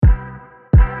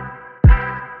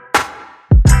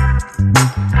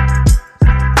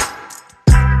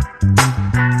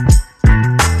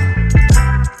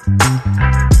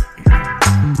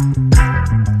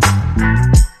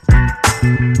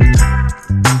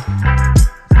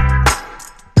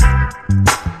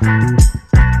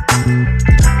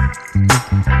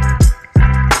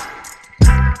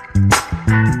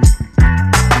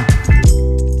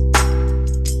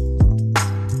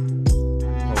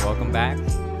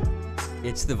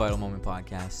It's the Vital Moment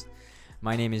Podcast.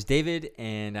 My name is David,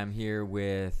 and I'm here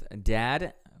with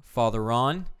Dad, Father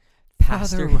Ron,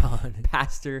 Pastor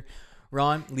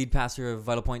Ron, lead pastor of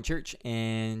Vital Point Church,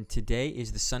 and today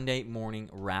is the Sunday morning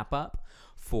wrap-up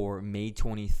for May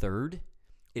 23rd.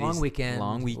 Long weekend.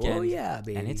 Oh, yeah,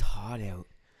 baby. And it's hot out.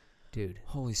 Dude.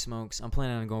 Holy smokes. I'm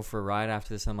planning on going for a ride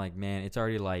after this. I'm like, man, it's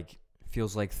already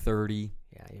feels like 30.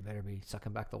 Yeah, you better be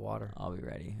sucking back the water. I'll be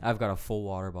ready. I've got a full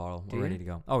water bottle. Do We're you? ready to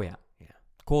go. Oh, yeah. Yeah.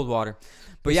 Cold water.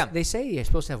 But yeah. They say you're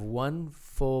supposed to have one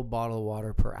full bottle of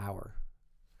water per hour.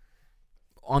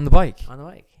 On the bike. On the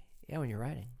bike. Yeah, when you're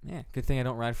riding. Yeah, good thing I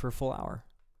don't ride for a full hour.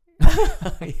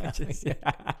 I'm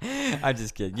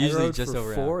just kidding. Usually I rode just for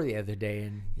over 4 the other day.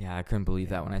 And yeah, I couldn't believe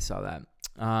that when I saw that.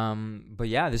 But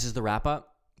yeah, this is the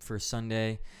wrap-up for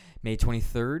Sunday, May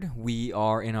 23rd. We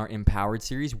are in our Empowered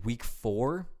series, week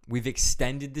 4. We've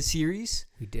extended the series.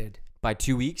 We did. By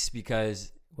 2 weeks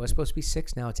because... It was supposed to be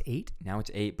 6, now it's 8. Now it's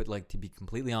 8, but to be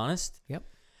completely honest, yep,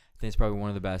 I think it's probably one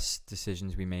of the best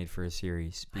decisions we made for a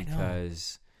series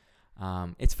because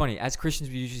it's funny. As Christians,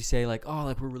 we usually say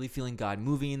we're really feeling God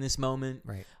moving in this moment.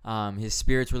 Right. His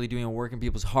Spirit's really doing a work in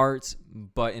people's hearts.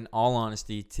 But in all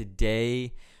honesty,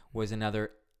 today was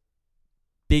another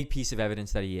big piece of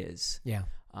evidence that He is. Yeah.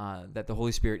 That the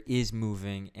Holy Spirit is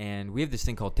moving. And we have this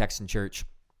thing called Text in Church,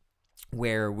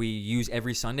 where we use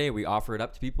every Sunday, we offer it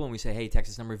up to people and we say, hey, text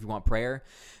this number if you want prayer.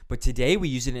 But today we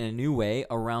use it in a new way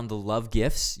around the love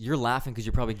gifts. You're laughing because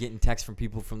you're probably getting texts from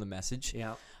people from the message.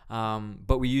 Yeah.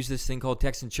 But we use this thing called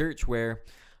Text in Church where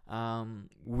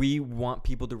we want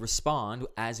people to respond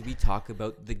as we talk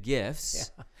about the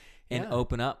gifts and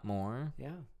open up more.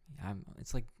 Yeah.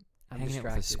 It's like I'm hanging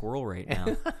distracted. out with a squirrel right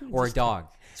now. Or a dog.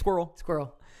 Squirrel.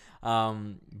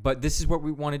 But this is what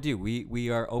we want to do.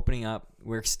 We are opening up.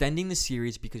 We're extending the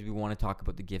series because we want to talk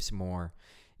about the gifts more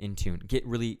in tune. Get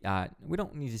really, we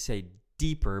don't need to say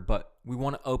deeper, but we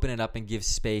want to open it up and give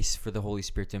space for the Holy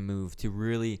Spirit to move, to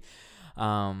really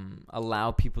allow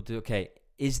people to, okay,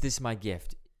 is this my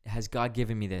gift? Has God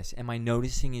given me this? Am I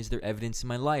noticing, is there evidence in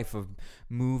my life of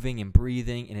moving and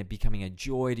breathing and it becoming a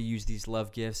joy to use these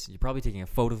love gifts? You're probably taking a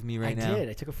photo of me right now. I did.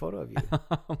 I took a photo of you.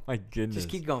 Oh my goodness. Just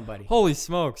keep going, buddy. Holy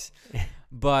smokes.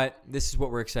 But this is what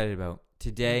we're excited about.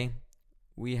 Today,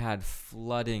 we had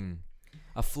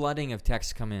a flooding of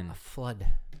texts come in. A flood.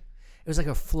 It was like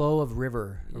a flow of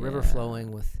river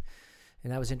flowing with,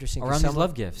 and that was interesting. Around these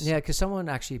love gifts. Yeah, because someone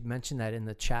actually mentioned that in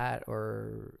the chat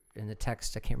or in the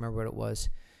text. I can't remember what it was.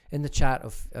 In the chat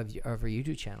of our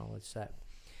YouTube channel, it's that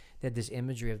they had this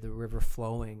imagery of the river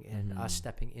flowing and us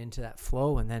stepping into that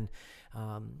flow, and then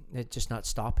it just not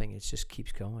stopping. It just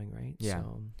keeps going, right? Yeah.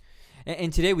 So,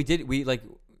 and today we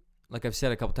like I've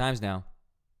said a couple times now,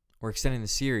 we're extending the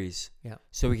series,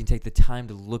 so we can take the time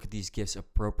to look at these gifts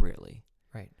appropriately,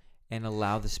 right, and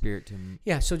allow the Spirit to.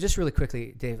 Yeah. So just really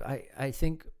quickly, Dave, I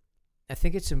think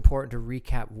it's important to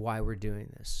recap why we're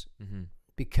doing this,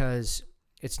 because.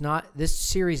 This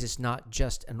series is not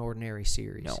just an ordinary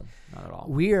series. No, not at all.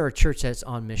 We are a church that's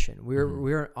on mission.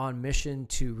 We're on mission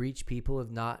to reach people who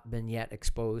have not been yet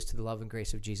exposed to the love and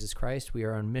grace of Jesus Christ. We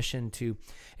are on mission to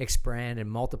expand and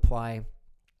multiply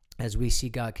as we see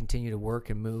God continue to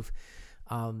work and move.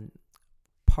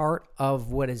 Part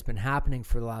of what has been happening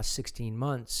for the last 16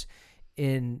 months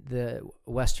in the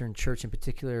Western church, in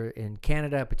particular in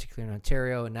Canada, particularly in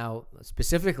Ontario, and now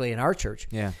specifically in our church,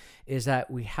 is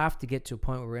that we have to get to a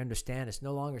point where we understand it's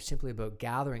no longer simply about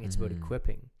gathering, it's about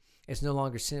equipping. It's no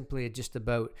longer simply just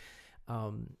about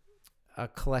a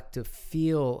collective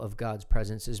feel of God's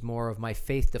presence. Is more of my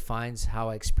faith defines how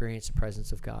I experience the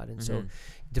presence of God. And so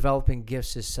developing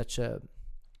gifts is such a,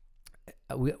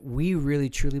 we really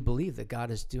truly believe that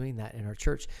God is doing that in our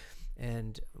church.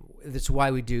 And that's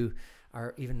why we do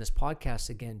even this podcast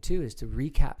again too, is to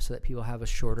recap so that people have a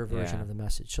shorter version of the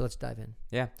message. So let's dive in.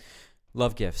 Yeah.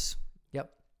 Love gifts.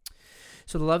 Yep.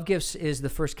 So the love gifts is the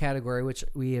first category, which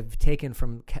we have taken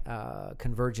from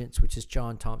Convergence, which is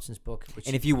John Thompson's book.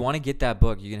 And if you want to get that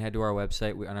book, you can head to our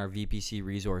website on our VPC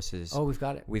resources. Oh, we've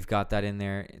got it. We've got that in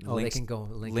there. They can go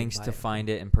links to find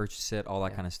it and purchase it, all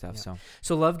that kind of stuff.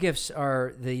 So love gifts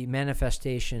are the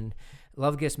manifestation.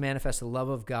 Love gifts manifest the love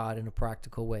of God in a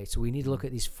practical way. So we need to look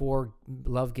at these 4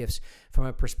 love gifts from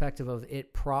a perspective of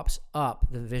it props up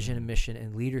the vision and mission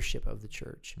and leadership of the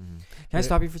church. Can I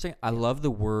stop you for a second? I love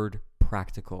the word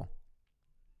practical.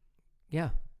 Yeah.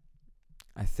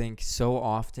 I think so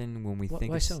often when we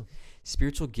think of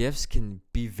spiritual gifts can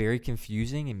be very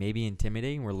confusing and maybe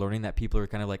intimidating. We're learning that people are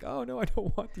kind of like, oh, no, I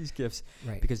don't want these gifts.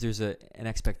 Right. Because there's an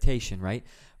expectation, right?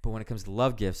 But when it comes to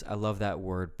love gifts, I love that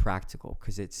word practical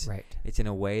because it's in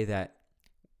a way that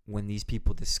when these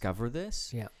people discover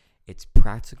this, it's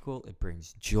practical. It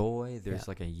brings joy. There's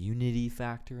like a unity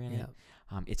factor in it.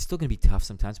 It's still going to be tough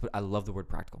sometimes, but I love the word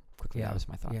practical. Quickly, that was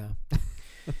my thought.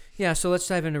 Yeah, so let's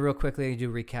dive into real quickly and do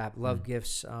a recap. Love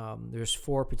gifts. There's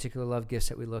 4 particular love gifts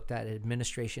that we looked at.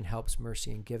 Administration, helps,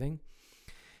 mercy, and giving.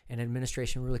 And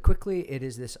administration, really quickly, it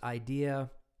is this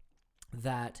idea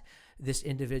that this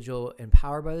individual,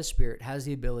 empowered by the Spirit, has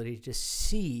the ability to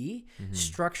see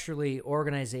structurally,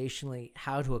 organizationally,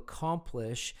 how to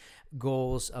accomplish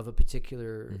goals of a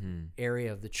particular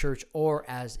area of the church or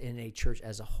as in a church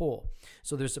as a whole.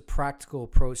 So there's a practical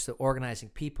approach to organizing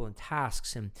people and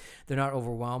tasks, and they're not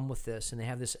overwhelmed with this, and they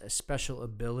have this special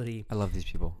ability. I love these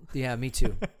people. Yeah, me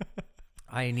too.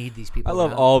 I need these people. I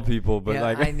love all people, but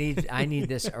I need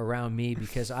this around me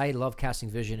because I love casting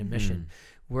vision and mission.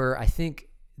 Where I think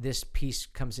this piece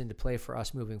comes into play for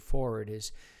us moving forward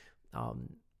is,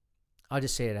 I'll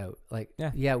just say it out.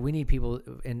 We need people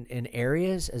in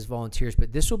areas as volunteers,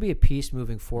 but this will be a piece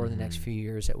moving forward in the next few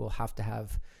years that we'll have to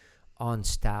have on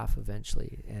staff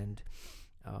eventually. And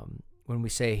when we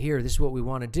say, here, this is what we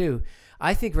want to do,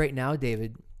 I think right now,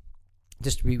 David,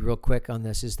 just to be real quick on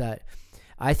this, is that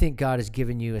I think God has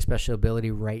given you a special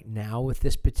ability right now with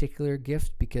this particular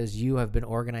gift because you have been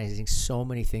organizing so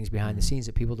many things behind the scenes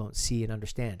that people don't see and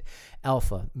understand.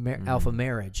 Alpha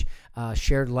marriage,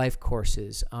 shared life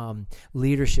courses,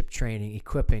 leadership training,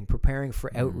 equipping, preparing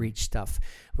for outreach stuff.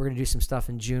 We're going to do some stuff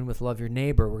in June with Love Your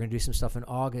Neighbor. We're going to do some stuff in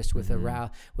August with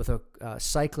a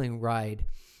cycling ride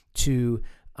to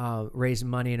raise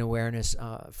money and awareness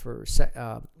for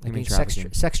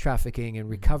sex trafficking and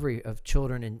recovery of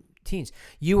children and teens.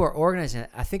 You are organizing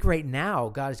it. I think right now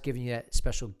God has given you that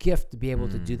special gift to be able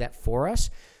to do that for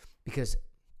us, because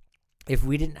if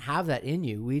we didn't have that in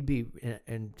you, we'd be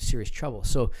in serious trouble.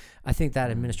 So I think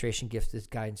that administration gift is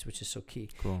guidance, which is so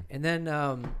key. Cool. And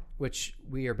then which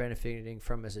we are benefiting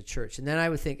from as a church. And then I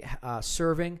would think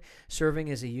serving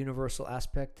is a universal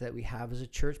aspect that we have as a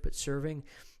church, but serving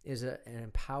is an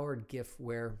empowered gift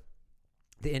where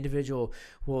the individual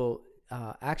will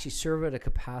actually serve at a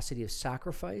capacity of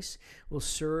sacrifice, will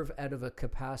serve out of a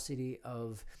capacity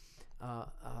of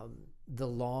the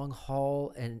long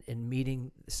haul and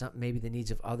meeting maybe the needs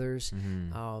of others.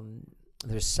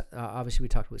 There's obviously we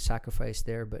talked about sacrifice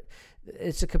there, but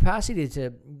it's a capacity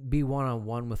to be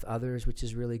one-on-one with others, which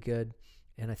is really good.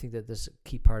 And I think that this is a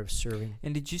key part of serving.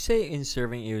 And did you say in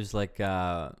serving it was like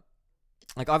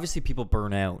obviously people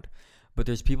burn out, but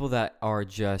there's people that are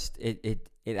just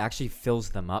it actually fills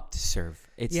them up to serve.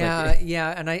 It's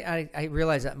and I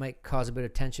realize that might cause a bit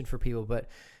of tension for people, but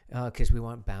because we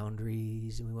want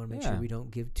boundaries and we want to make sure we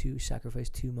don't sacrifice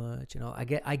too much, and all. I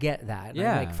get that. And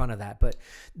I make fun of that,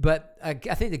 but I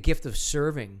think the gift of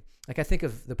serving, like I think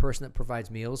of the person that provides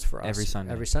meals for us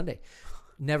every Sunday.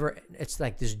 Never, it's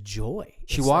like this joy.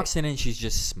 She walks in and she's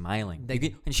just smiling,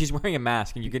 and she's wearing a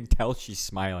mask, and you can tell she's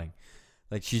smiling,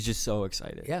 like she's just so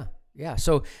excited. Yeah.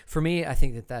 So for me, I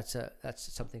think that's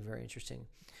something very interesting.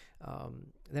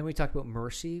 Then we talked about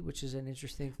mercy, which is an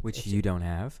interesting... Which you don't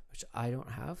have. Which I don't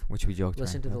have. Which we joked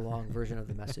Listen to the long version of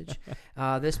the message.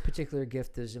 This particular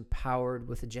gift is empowered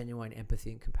with a genuine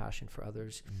empathy and compassion for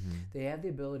others. They have the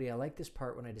ability, I like this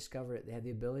part when I discovered it, they have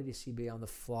the ability to see beyond the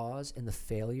flaws and the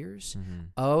failures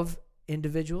of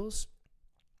individuals.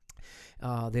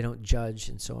 They don't judge,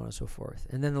 and so on and so forth.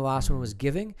 And then the last one was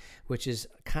giving, which is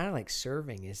kind of like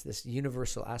serving, is this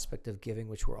universal aspect of giving,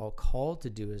 which we're all called to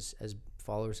do as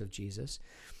followers of Jesus.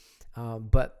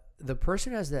 But the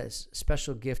person has that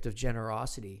special gift of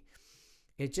generosity.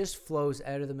 It just flows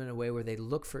out of them in a way where they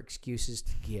look for excuses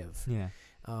to give.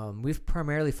 Yeah. We've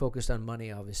primarily focused on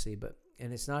money, obviously,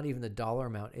 and it's not even the dollar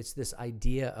amount. It's this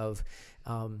idea of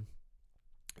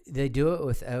they do it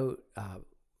without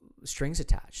strings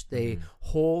attached. They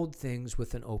hold things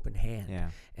with an open hand.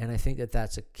 Yeah. And I think that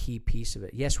that's a key piece of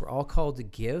it. Yes, we're all called to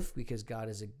give because God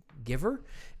is a giver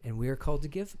and we are called to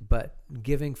give, but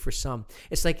giving for some,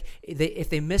 it's like if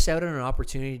they miss out on an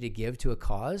opportunity to give to a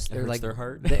cause, they're like their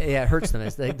heart. It hurts them.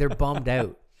 It's like they're bummed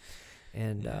out.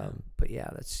 And but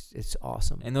it's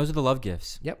awesome. And those are the love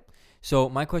gifts. Yep. So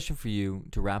my question for you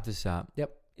to wrap this up.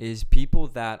 Yep. is people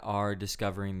that are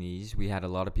discovering these. We had a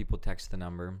lot of people text the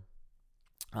number,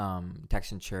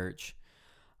 text in church.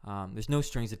 There's no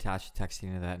strings attached to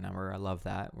texting to that number. I love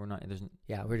that. We're not. There's.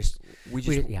 Yeah,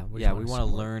 we want to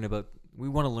learn about. We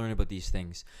want to learn about these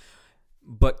things.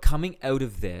 But coming out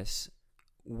of this,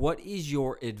 what is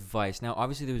your advice? Now,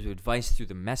 obviously, there was advice through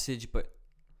the message, but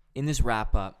in this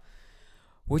wrap up,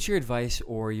 what's your advice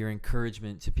or your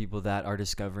encouragement to people that are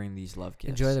discovering these love gifts?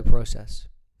 Enjoy the process.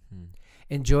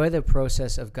 Enjoy the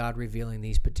process of God revealing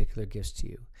these particular gifts to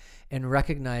you, and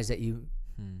recognize that you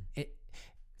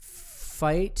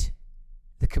fight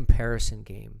the comparison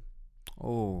game.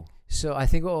 Oh. So I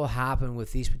think what will happen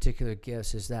with these particular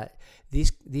gifts is that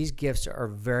these gifts are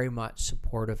very much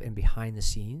supportive and behind the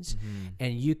scenes.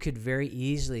 And you could very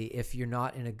easily, if you're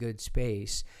not in a good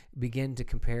space, begin to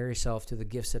compare yourself to the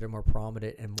gifts that are more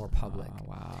prominent and more public.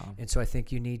 Wow. And so I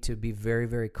think you need to be very,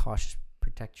 very cautious,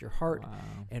 protect your heart,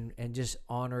 and just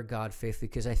honor God faithfully.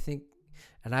 Because I think,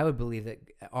 and I would believe that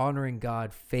honoring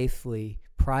God faithfully,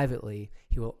 privately,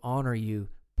 he will honor you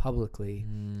publicly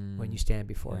when you stand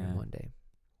before him one day.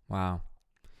 Wow.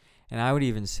 And I would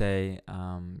even say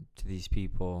to these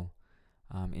people,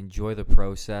 enjoy the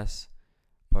process,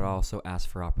 but also ask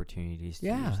for opportunities to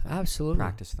use them. Absolutely.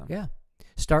 Practice them. Yeah.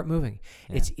 Start moving.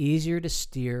 Yeah. It's easier to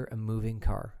steer a moving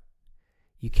car.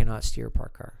 You cannot steer a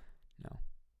parked car. No.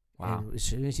 Wow. And as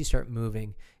soon as you start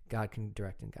moving, God can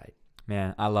direct and guide.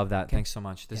 Man, I love that. Okay. Thanks so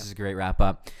much. This is a great wrap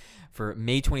up for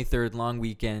May 23rd, long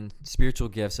weekend, spiritual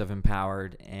gifts of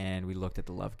Empowered, and we looked at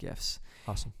the love gifts.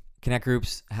 Awesome. Connect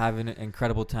groups, have an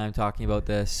incredible time talking about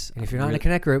this. And if you're not in a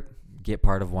Connect group, get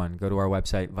part of one. Go to our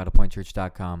website,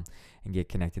 vitalpointchurch.com, and get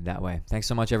connected that way. Thanks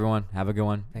so much, everyone. Have a good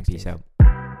one. Thanks, Peace Dave.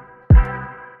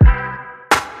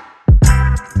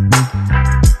 out.